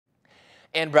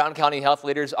And Brown County health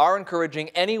leaders are encouraging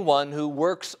anyone who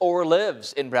works or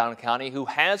lives in Brown County who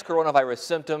has coronavirus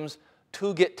symptoms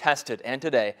to get tested. And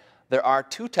today, there are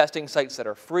 2 testing sites that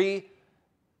are free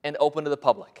and open to the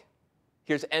public.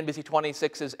 Here's NBC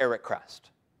 26's Eric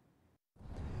Crest.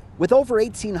 With over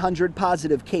 1,800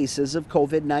 positive cases of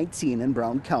COVID-19 in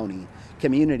Brown County,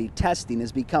 community testing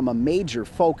has become a major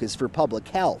focus for public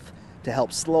health to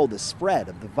help slow the spread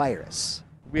of the virus.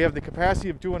 We have the capacity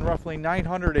of doing roughly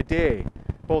 900 a day,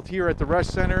 both here at the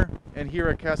Rest Center and here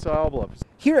at Casa Alba.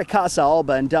 Here at Casa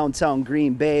Alba in downtown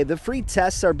Green Bay, the free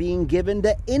tests are being given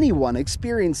to anyone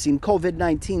experiencing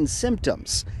COVID-19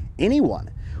 symptoms, anyone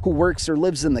who works or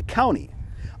lives in the county.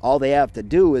 All they have to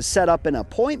do is set up an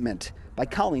appointment by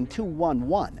calling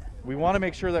 211. We want to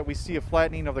make sure that we see a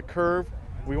flattening of the curve.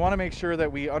 We want to make sure that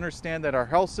we understand that our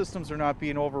health systems are not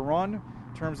being overrun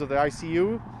in terms of the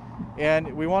ICU.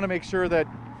 And we want to make sure that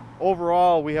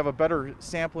overall we have a better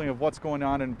sampling of what's going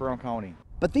on in Brown County.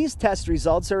 But these test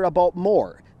results are about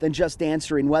more than just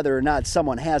answering whether or not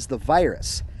someone has the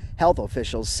virus. Health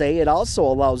officials say it also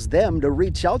allows them to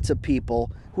reach out to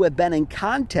people who have been in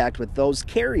contact with those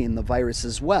carrying the virus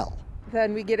as well.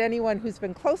 Then we get anyone who's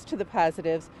been close to the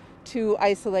positives to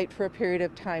isolate for a period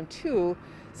of time too,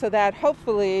 so that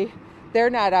hopefully they're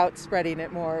not out spreading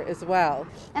it more as well.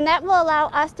 And that will allow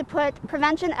us to put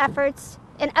prevention efforts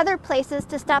in other places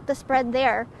to stop the spread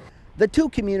there. The 2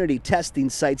 community testing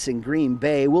sites in Green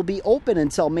Bay will be open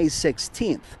until May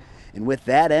 16th. And with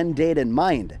that end date in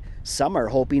mind, some are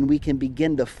hoping we can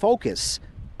begin to focus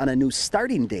on a new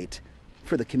starting date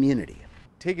for the community.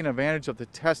 Taking advantage of the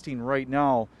testing right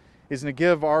now is going to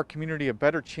give our community a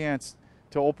better chance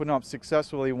to open up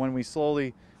successfully when we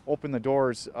slowly open the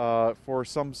doors for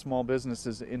some small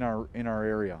businesses in our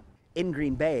area. In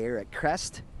Green Bay, Eric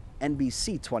Crest,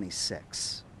 NBC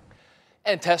 26.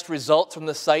 And test results from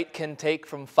the site can take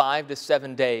from 5 to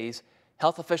 7 days.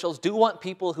 Health officials do want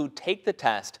people who take the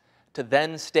test to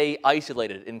then stay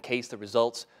isolated in case the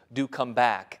results do come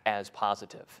back as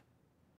positive.